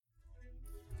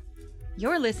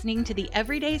You're listening to the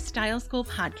Everyday Style School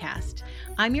podcast.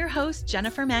 I'm your host,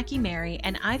 Jennifer Mackey Mary,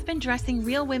 and I've been dressing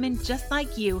real women just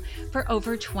like you for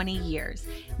over 20 years.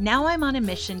 Now I'm on a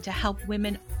mission to help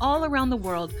women all around the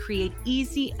world create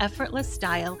easy, effortless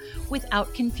style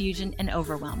without confusion and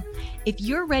overwhelm. If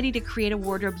you're ready to create a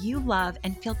wardrobe you love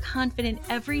and feel confident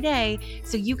every day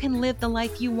so you can live the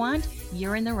life you want,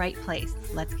 you're in the right place.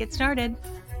 Let's get started.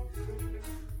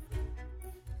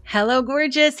 Hello,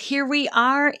 gorgeous. Here we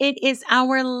are. It is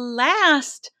our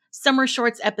last Summer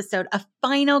Shorts episode, a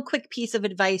final quick piece of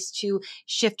advice to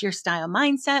shift your style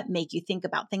mindset, make you think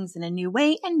about things in a new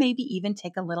way, and maybe even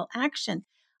take a little action.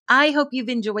 I hope you've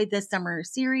enjoyed this summer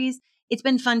series. It's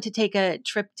been fun to take a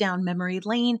trip down memory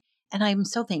lane, and I'm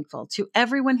so thankful to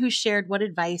everyone who shared what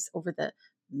advice over the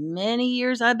many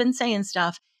years I've been saying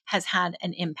stuff has had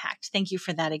an impact. Thank you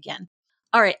for that again.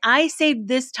 All right, I saved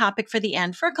this topic for the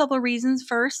end for a couple of reasons.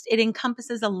 First, it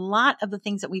encompasses a lot of the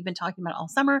things that we've been talking about all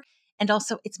summer, and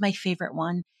also it's my favorite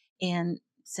one. And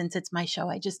since it's my show,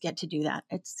 I just get to do that.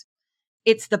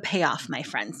 It's the payoff, my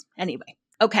friends. Anyway,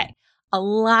 okay. A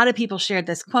lot of people shared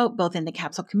this quote, both in the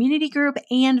Capsule community group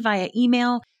and via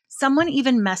email. Someone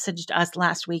even messaged us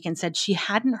last week and said she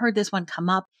hadn't heard this one come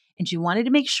up and she wanted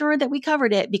to make sure that we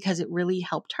covered it because it really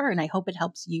helped her. And I hope it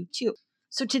helps you too.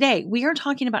 So today we are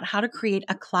talking about how to create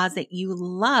a closet you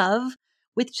love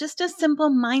with just a simple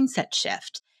mindset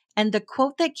shift. And the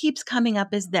quote that keeps coming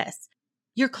up is this: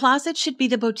 your closet should be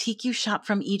the boutique you shop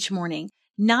from each morning,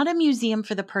 not a museum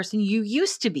for the person you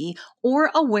used to be or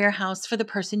a warehouse for the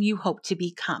person you hope to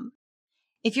become.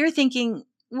 If you're thinking,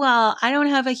 well, I don't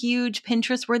have a huge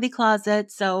Pinterest-worthy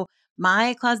closet, so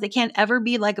my closet can't ever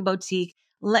be like a boutique,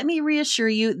 let me reassure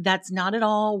you that's not at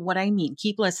all what I mean.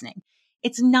 Keep listening.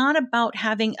 It's not about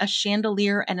having a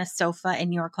chandelier and a sofa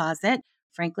in your closet.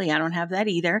 Frankly, I don't have that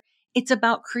either. It's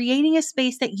about creating a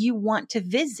space that you want to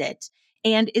visit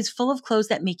and is full of clothes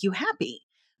that make you happy.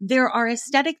 There are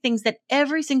aesthetic things that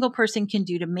every single person can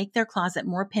do to make their closet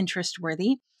more Pinterest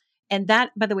worthy. And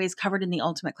that, by the way, is covered in the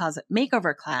Ultimate Closet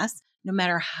Makeover class. No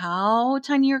matter how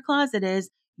tiny your closet is,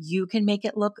 you can make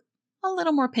it look a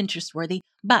little more Pinterest worthy.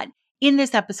 But in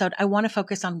this episode, I want to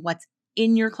focus on what's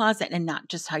in your closet and not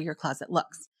just how your closet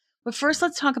looks. But first,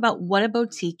 let's talk about what a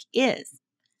boutique is.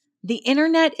 The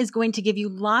internet is going to give you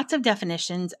lots of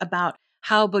definitions about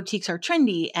how boutiques are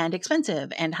trendy and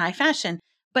expensive and high fashion,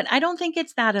 but I don't think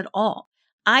it's that at all.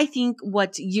 I think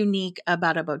what's unique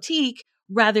about a boutique,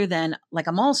 rather than like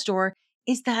a mall store,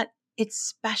 is that it's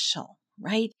special,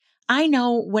 right? I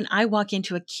know when I walk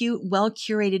into a cute,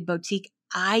 well-curated boutique,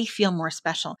 I feel more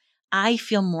special. I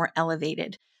feel more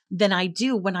elevated than I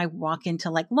do when I walk into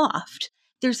like Loft.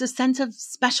 There's a sense of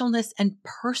specialness and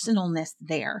personalness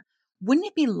there. Wouldn't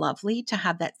it be lovely to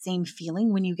have that same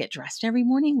feeling when you get dressed every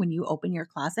morning, when you open your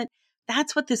closet?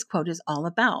 That's what this quote is all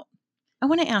about. I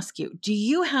want to ask you, do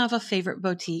you have a favorite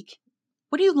boutique?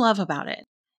 What do you love about it?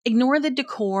 Ignore the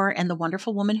decor and the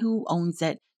wonderful woman who owns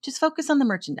it. Just focus on the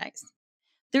merchandise.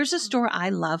 There's a store I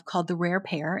love called The Rare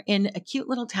Pair in a cute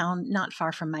little town not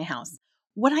far from my house.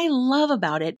 What I love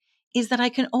about it is that I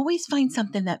can always find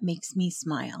something that makes me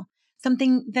smile,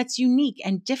 something that's unique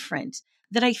and different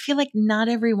that I feel like not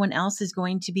everyone else is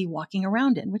going to be walking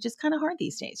around in, which is kind of hard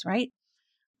these days, right?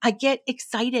 I get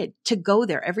excited to go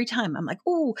there every time. I'm like,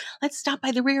 oh, let's stop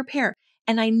by The Rare Pair.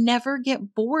 And I never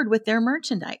get bored with their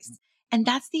merchandise. And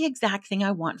that's the exact thing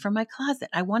I want from my closet.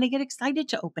 I want to get excited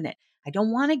to open it. I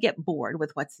don't want to get bored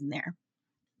with what's in there.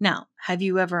 Now, have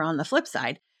you ever, on the flip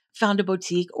side, found a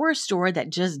boutique or a store that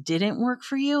just didn't work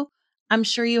for you? I'm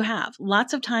sure you have.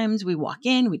 Lots of times we walk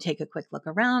in, we take a quick look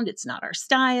around. It's not our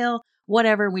style,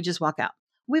 whatever. We just walk out.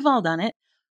 We've all done it.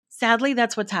 Sadly,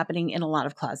 that's what's happening in a lot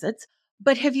of closets.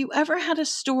 But have you ever had a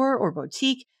store or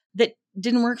boutique that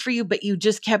didn't work for you, but you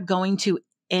just kept going to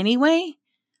anyway?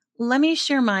 Let me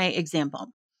share my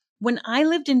example. When I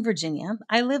lived in Virginia,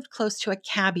 I lived close to a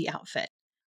cabbie outfit.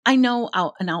 I know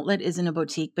an outlet isn't a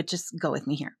boutique, but just go with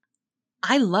me here.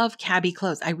 I love cabbie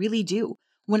clothes. I really do.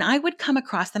 When I would come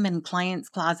across them in clients'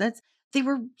 closets, they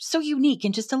were so unique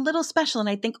and just a little special. And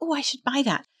I'd think, oh, I should buy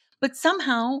that. But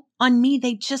somehow on me,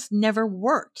 they just never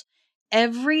worked.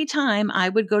 Every time I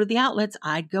would go to the outlets,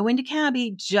 I'd go into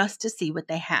cabbie just to see what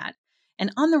they had.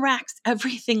 And on the racks,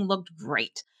 everything looked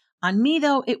great. On me,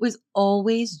 though, it was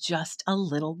always just a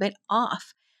little bit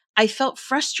off. I felt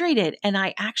frustrated and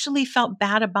I actually felt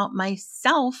bad about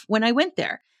myself when I went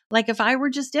there. Like if I were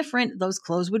just different, those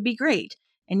clothes would be great.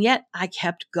 And yet I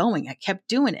kept going. I kept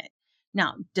doing it.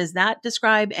 Now, does that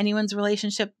describe anyone's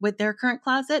relationship with their current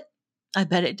closet? I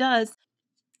bet it does.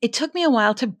 It took me a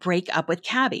while to break up with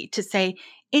cabbie, to say,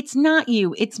 it's not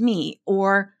you, it's me.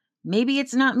 Or maybe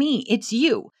it's not me, it's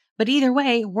you. But either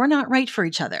way, we're not right for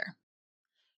each other.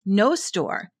 No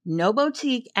store, no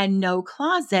boutique, and no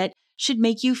closet should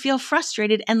make you feel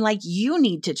frustrated and like you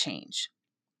need to change.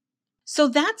 So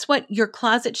that's what your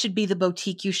closet should be the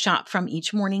boutique you shop from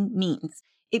each morning means.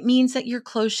 It means that your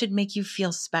clothes should make you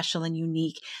feel special and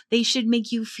unique. They should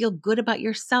make you feel good about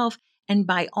yourself. And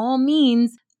by all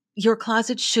means, your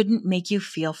closet shouldn't make you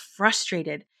feel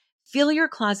frustrated. Fill your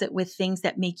closet with things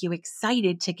that make you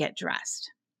excited to get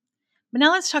dressed. But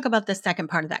now let's talk about the second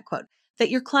part of that quote, that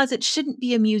your closet shouldn't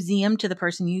be a museum to the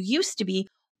person you used to be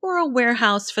or a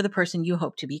warehouse for the person you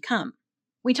hope to become.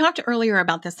 We talked earlier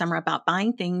about this summer about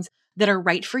buying things that are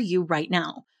right for you right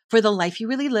now, for the life you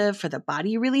really live, for the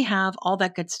body you really have, all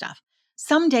that good stuff.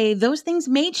 Someday those things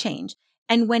may change.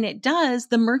 And when it does,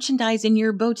 the merchandise in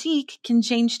your boutique can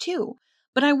change too.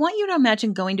 But I want you to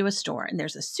imagine going to a store and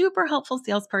there's a super helpful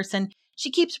salesperson.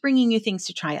 She keeps bringing you things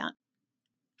to try on.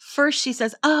 First, she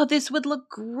says, oh, this would look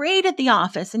great at the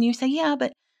office. And you say, yeah,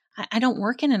 but I don't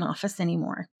work in an office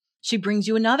anymore. She brings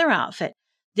you another outfit.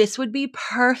 This would be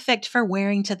perfect for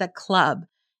wearing to the club.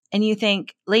 And you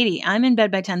think, lady, I'm in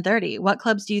bed by 10:30. What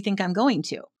clubs do you think I'm going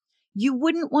to? You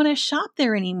wouldn't want to shop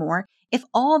there anymore if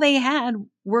all they had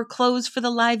were clothes for the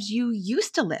lives you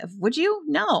used to live, would you?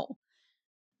 No.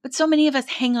 But so many of us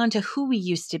hang on to who we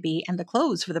used to be and the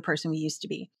clothes for the person we used to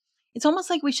be. It's almost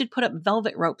like we should put up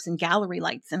velvet ropes and gallery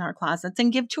lights in our closets and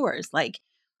give tours like,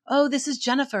 oh, this is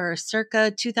Jennifer,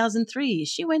 circa 2003.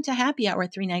 She went to happy hour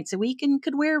 3 nights a week and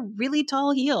could wear really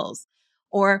tall heels.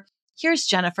 Or here's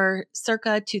Jennifer,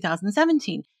 circa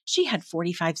 2017. She had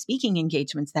 45 speaking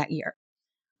engagements that year.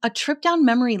 A trip down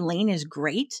memory lane is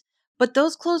great, but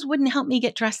those clothes wouldn't help me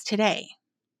get dressed today.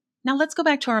 Now let's go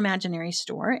back to our imaginary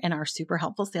store and our super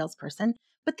helpful salesperson,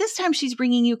 but this time she's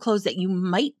bringing you clothes that you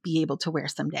might be able to wear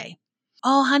someday.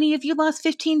 Oh, honey, if you lost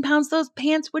 15 pounds, those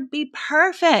pants would be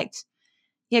perfect.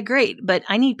 Yeah, great, but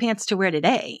I need pants to wear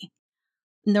today.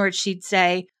 Nor she'd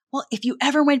say, well, if you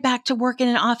ever went back to work in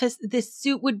an office, this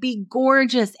suit would be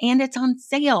gorgeous and it's on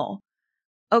sale.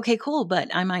 Okay, cool, but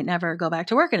I might never go back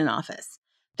to work in an office.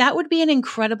 That would be an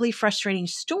incredibly frustrating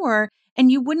store,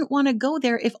 and you wouldn't want to go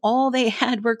there if all they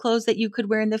had were clothes that you could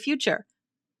wear in the future.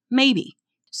 Maybe.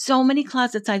 So many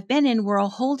closets I've been in were a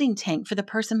holding tank for the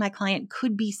person my client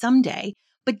could be someday,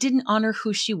 but didn't honor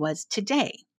who she was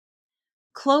today.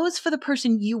 Clothes for the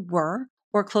person you were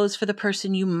or clothes for the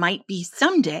person you might be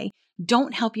someday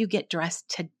don't help you get dressed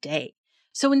today.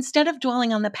 So instead of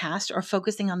dwelling on the past or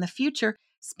focusing on the future,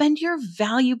 spend your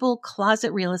valuable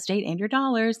closet real estate and your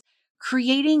dollars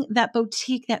creating that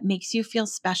boutique that makes you feel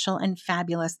special and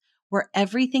fabulous, where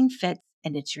everything fits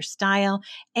and it's your style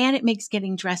and it makes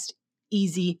getting dressed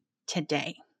easy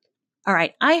today. All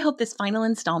right, I hope this final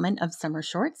installment of Summer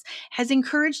Shorts has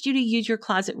encouraged you to use your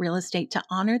closet real estate to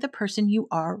honor the person you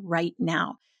are right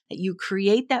now, that you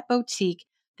create that boutique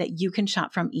that you can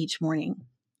shop from each morning.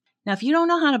 Now, if you don't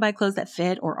know how to buy clothes that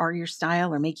fit or are your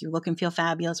style or make you look and feel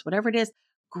fabulous, whatever it is,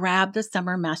 grab the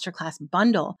Summer Masterclass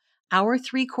Bundle. Our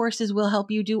 3 courses will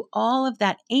help you do all of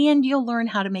that, and you'll learn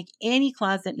how to make any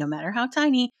closet, no matter how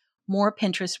tiny, more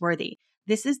Pinterest worthy.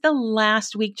 This is the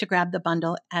last week to grab the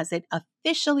bundle as it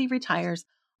officially retires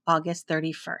August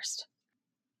 31st.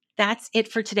 That's it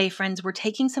for today, friends. We're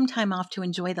taking some time off to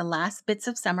enjoy the last bits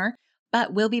of summer,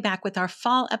 but we'll be back with our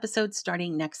fall episode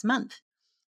starting next month.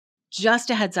 Just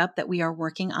a heads up that we are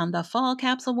working on the fall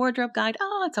capsule wardrobe guide.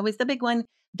 Oh, it's always the big one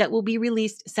that will be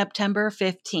released September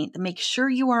 15th. Make sure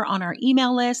you are on our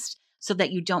email list so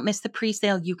that you don't miss the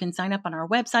pre-sale. You can sign up on our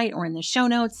website or in the show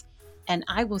notes, and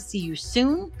I will see you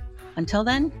soon. Until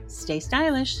then, stay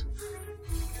stylish.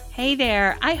 Hey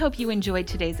there, I hope you enjoyed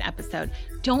today's episode.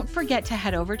 Don't forget to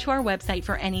head over to our website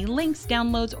for any links,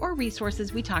 downloads, or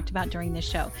resources we talked about during the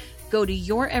show. Go to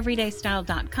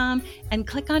youreverydaystyle.com and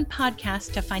click on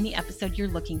podcast to find the episode you're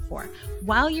looking for.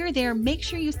 While you're there, make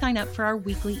sure you sign up for our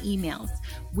weekly emails.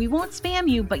 We won't spam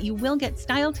you, but you will get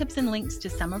style tips and links to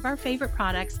some of our favorite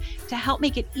products to help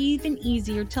make it even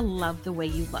easier to love the way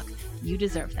you look. You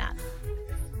deserve that.